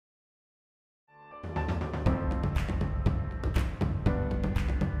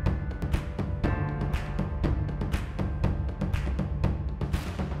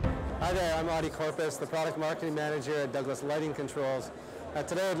Hi there, I'm Audie Corpus, the Product Marketing Manager at Douglas Lighting Controls.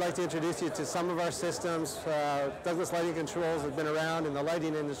 Today I'd like to introduce you to some of our systems. Douglas Lighting Controls has been around in the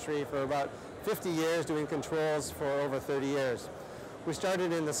lighting industry for about 50 years, doing controls for over 30 years. We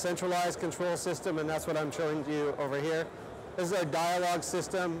started in the centralized control system, and that's what I'm showing you over here. This is our dialog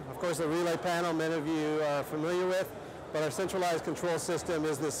system. Of course, the relay panel many of you are familiar with, but our centralized control system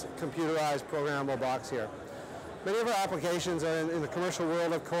is this computerized programmable box here. Many of our applications are in the commercial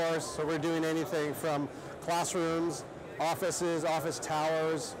world, of course, so we're doing anything from classrooms, offices, office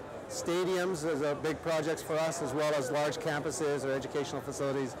towers, stadiums is a big projects for us, as well as large campuses or educational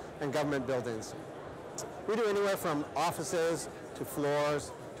facilities and government buildings. We do anywhere from offices to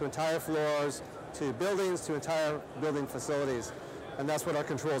floors, to entire floors, to buildings, to entire building facilities, and that's what our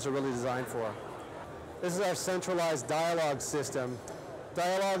controls are really designed for. This is our centralized dialog system.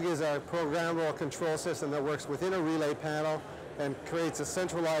 Dialog is our programmable control system that works within a relay panel and creates a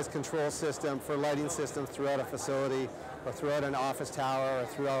centralized control system for lighting systems throughout a facility or throughout an office tower or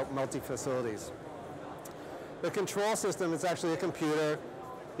throughout multi-facilities. The control system is actually a computer.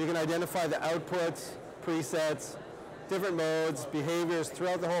 You can identify the outputs, presets, different modes, behaviors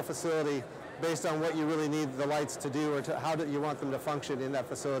throughout the whole facility based on what you really need the lights to do or how you want them to function in that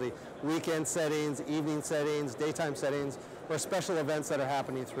facility. Weekend settings, evening settings, daytime settings, or special events that are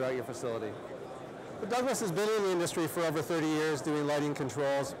happening throughout your facility. But Douglas has been in the industry for over 30 years doing lighting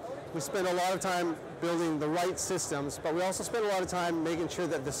controls. We spend a lot of time building the right systems, but we also spend a lot of time making sure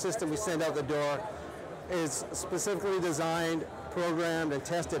that the system we send out the door is specifically designed, programmed, and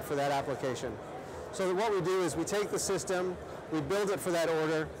tested for that application. So what we do is we take the system, we build it for that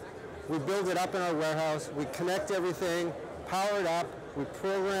order, we build it up in our warehouse, we connect everything, power it up, we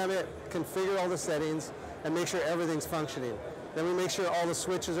program it, configure all the settings, and make sure everything's functioning. Then we make sure all the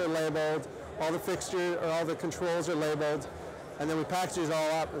switches are labeled, all the fixtures or all the controls are labeled, and then we package it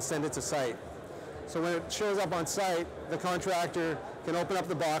all up and send it to site. So when it shows up on site, the contractor can open up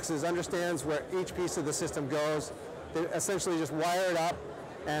the boxes, understands where each piece of the system goes. They essentially just wire it up,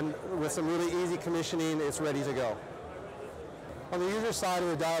 and with some really easy commissioning, it's ready to go. On the user side of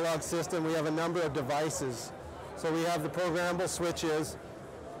the dialog system, we have a number of devices. So we have the programmable switches.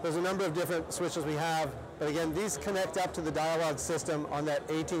 There's a number of different switches we have, but again, these connect up to the dialog system on that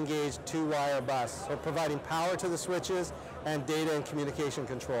 18-gauge 2-wire bus, so providing power to the switches and data and communication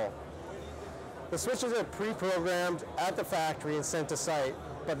control. The switches are pre-programmed at the factory and sent to site,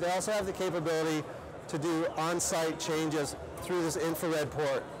 but they also have the capability to do on-site changes through this infrared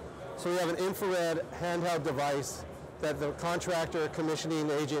port. So we have an infrared handheld device that the contractor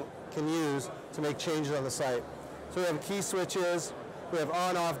commissioning agent can use to make changes on the site. So we have key switches, we have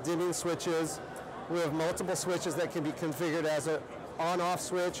on-off dimming switches, we have multiple switches that can be configured as an on-off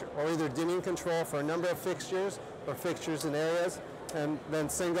switch or either dimming control for a number of fixtures or fixtures in areas, and then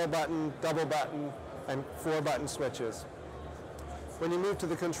single button, double button, and 4-button switches. When you move to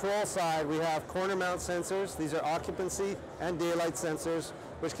the control side, we have corner mount sensors. These are occupancy and daylight sensors,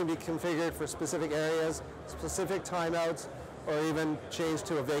 which can be configured for specific areas, specific timeouts, or even change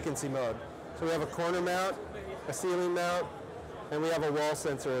to a vacancy mode. So we have a corner mount, a ceiling mount, and we have a wall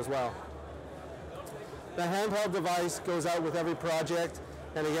sensor as well. The handheld device goes out with every project,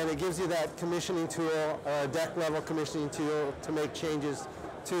 and again, it gives you that commissioning tool, or a deck level commissioning tool to make changes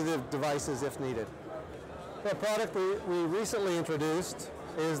to the devices if needed. The product we recently introduced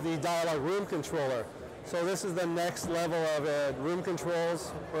is the Dialog Room Controller. So this is the next level of room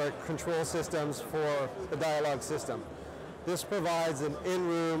controls or control systems for the dialog system. This provides an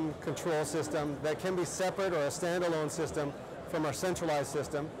in-room control system that can be separate or a standalone system from our centralized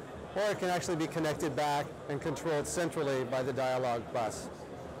system, or it can actually be connected back and controlled centrally by the dialog bus.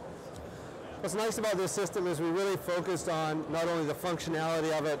 What's nice about this system is we really focused on not only the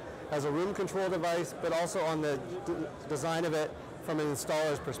functionality of it as a room control device, but also on the design of it from an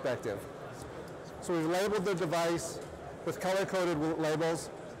installer's perspective. So we've labeled the device with color-coded labels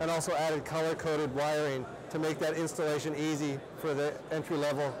and also added color-coded wiring to make that installation easy for the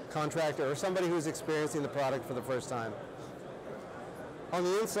entry-level contractor or somebody who's experiencing the product for the first time. On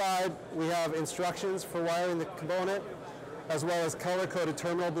the inside, we have instructions for wiring the component, as well as color-coded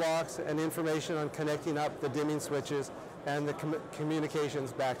terminal blocks and information on connecting up the dimming switches and the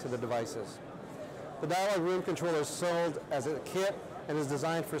communications back to the devices. The Dialog Room Controller is sold as a kit and is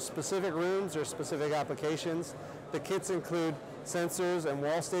designed for specific rooms or specific applications. The kits include sensors and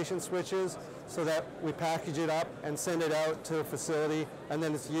wall station switches so that we package it up and send it out to a facility, and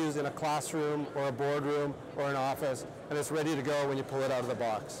then it's used in a classroom or a boardroom or an office, and it's ready to go when you pull it out of the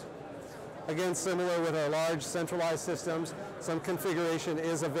box. Again, similar with our large centralized systems, some configuration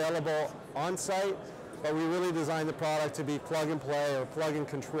is available on site, but we really designed the product to be plug and play or plug and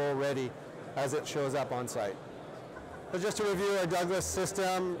control ready as it shows up on site. So just to review, our Douglas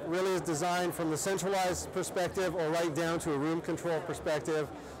system really is designed from the centralized perspective or right down to a room control perspective.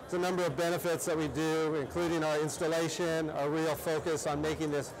 There's a number of benefits that we do, including our installation, our real focus on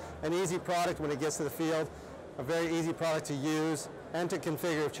making this an easy product when it gets to the field, a very easy product to use and to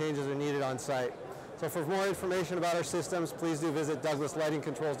configure if changes are needed on site. So for more information about our systems, please do visit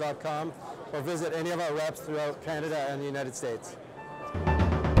douglaslightingcontrols.com or visit any of our reps throughout Canada and the United States.